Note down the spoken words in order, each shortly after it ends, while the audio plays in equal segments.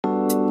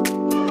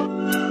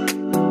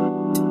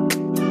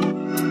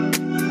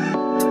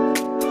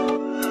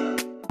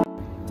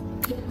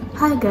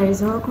Hi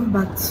guys, welcome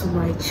back to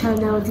my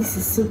channel. This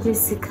is Simply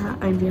Sika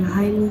and you're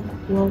highly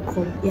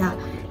welcome. Yeah,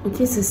 in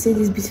case you see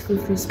this beautiful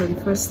face for the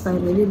first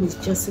time, my name is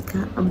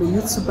Jessica. I'm a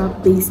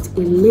YouTuber based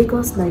in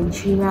Lagos,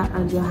 Nigeria,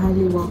 and you're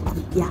highly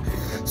welcome. Yeah,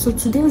 so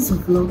today's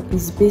vlog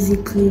is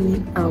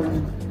basically a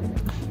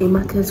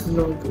market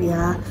vlog.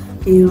 Yeah,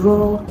 a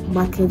raw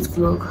market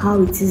vlog,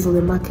 how it is on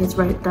the market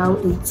right now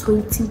in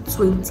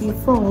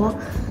 2024.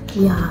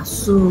 Yeah,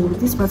 so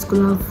this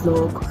particular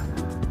vlog,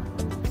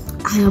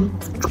 I am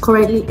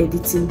currently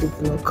editing the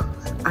vlog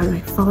and I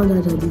found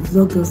out that the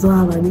vlog does not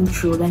have an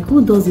intro. Like,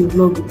 who does a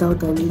vlog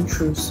without an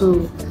intro?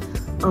 So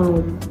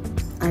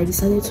I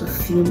decided to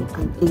film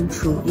an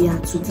intro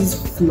to this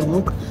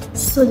vlog.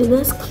 So the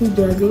next clip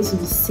that I'm going to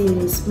be seeing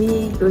is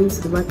me going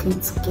to the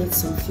market to get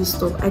some few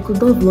stuff. I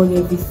could not vlog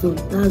everything,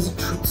 that's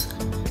the truth.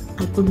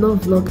 I could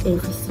not vlog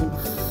everything.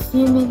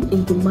 Filming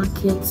in the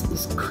market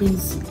is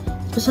crazy,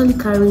 especially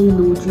carrying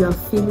load. You are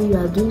filming, you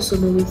are doing so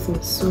many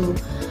things. So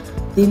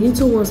the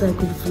little ones I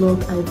could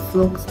vlog, I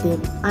vlogged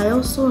them. I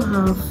also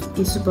have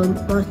a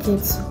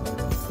supermarket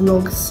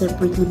vlog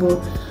separately, but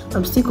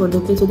I'm still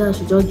contemplating that I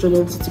should just join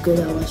everything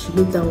together or I should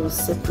make that one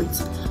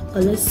separate.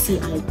 But let's see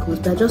how it goes.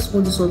 But I just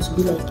want this one to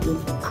be like a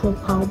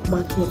proper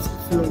market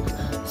vlog.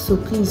 So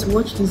please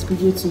watch this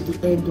video to the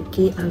end,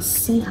 okay, and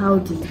see how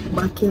the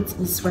market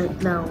is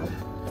right now.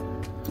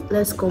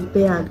 Let's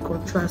compare and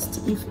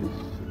contrast if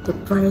the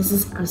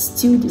prices are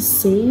still the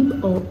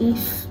same or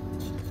if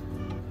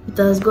it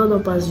has gone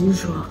up as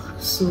usual.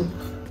 So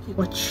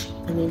watch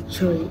and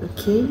enjoy,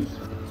 okay?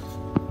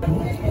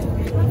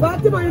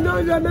 Fatima, you know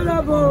you're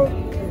available.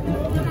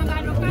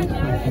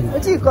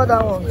 What do you call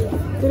that one?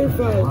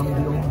 35.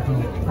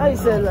 How you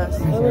sell that?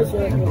 How much you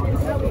offer?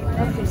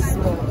 That is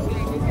small.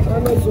 How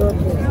much you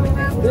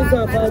offer? These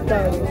are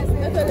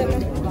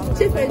 5,000.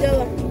 Cheap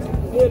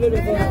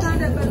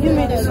 $1. Give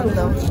me this one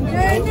now.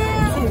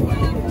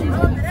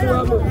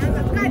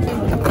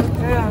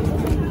 Yeah.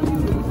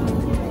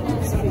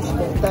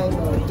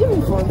 Give me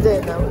from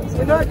there now.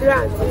 You know,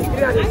 grand.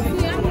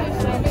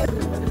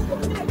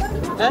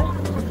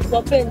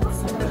 For paint.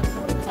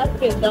 That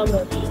paint that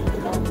much.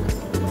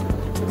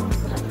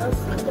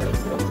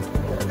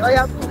 Oh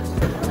yeah.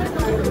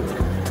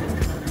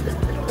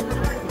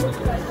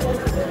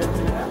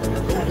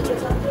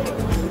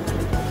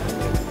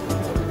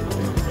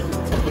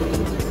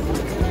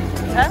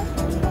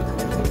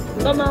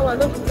 Normal one,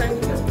 not tiny.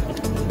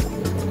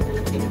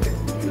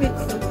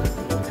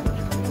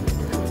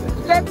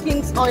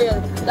 King's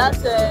oil,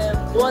 that's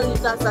 1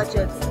 liter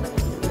sachet.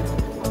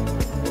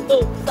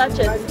 Oh,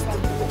 sachet.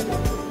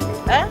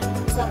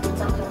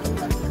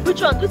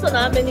 Which one? This one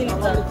how many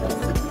liters?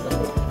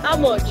 How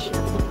much?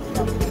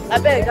 I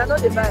beg, I know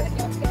the bag.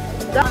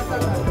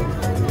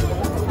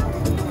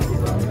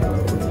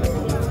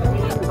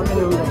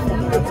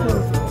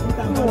 I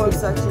want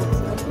sachet. I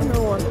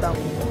don't want that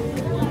one.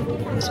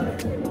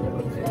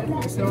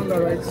 It's on the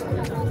right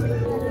side.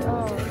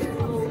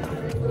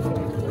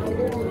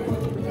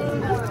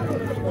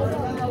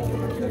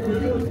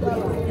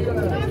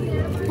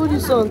 Put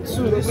this on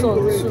too, this on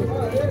too.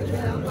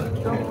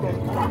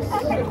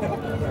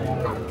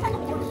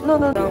 No,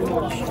 that much. 1,000.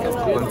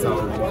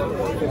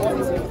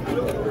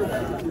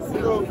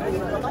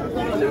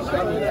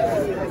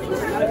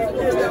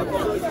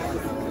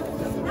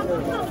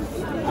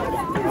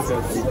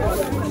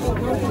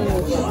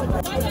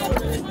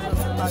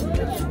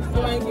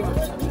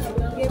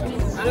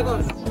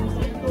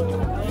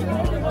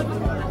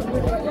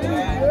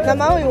 Now,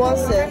 my own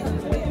wants it.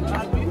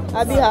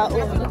 I be her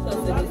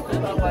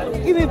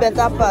own. Give me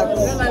better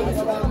parts.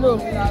 No.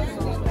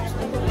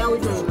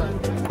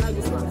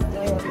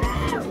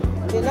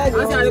 They like the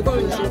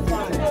one.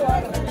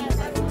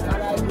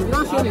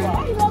 Not sure.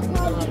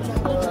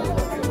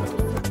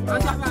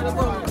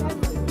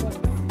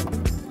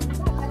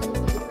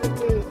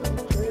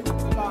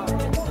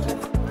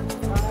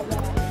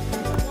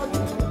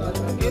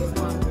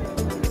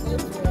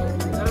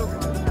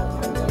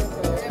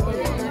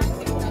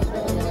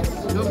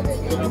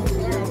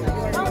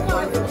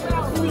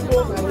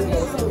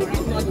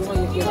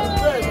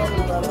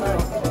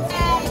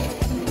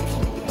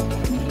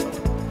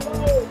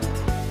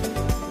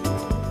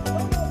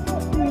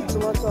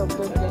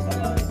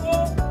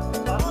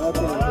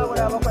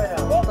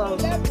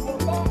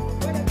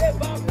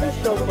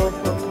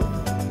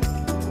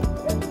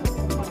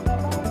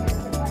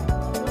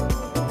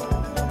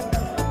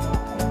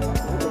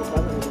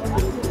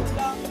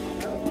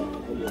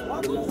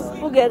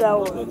 Who get that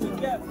one?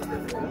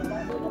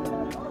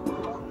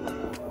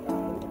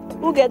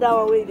 Who get that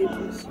one where they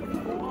push?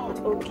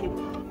 Okay.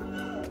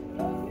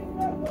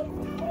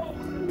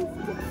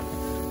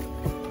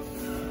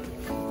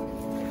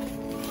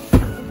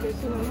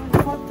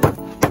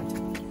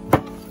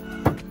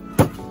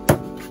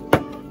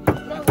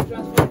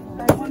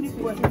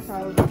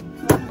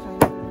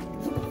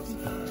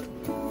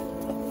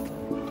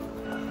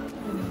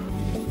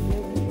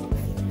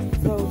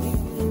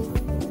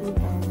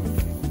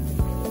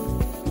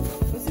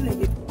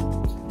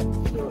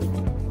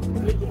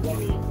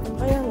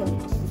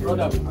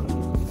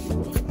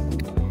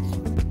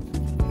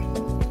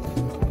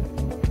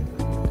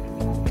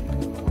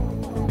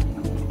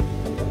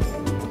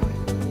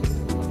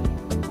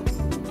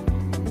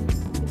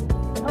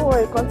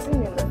 sorry,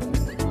 continue now.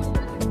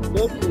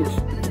 Don't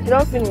finish. You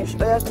don't finish,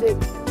 but that's it.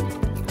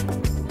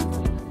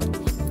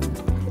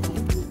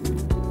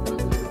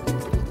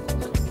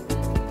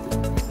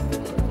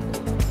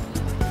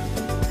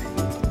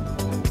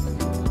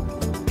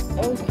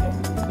 Okay.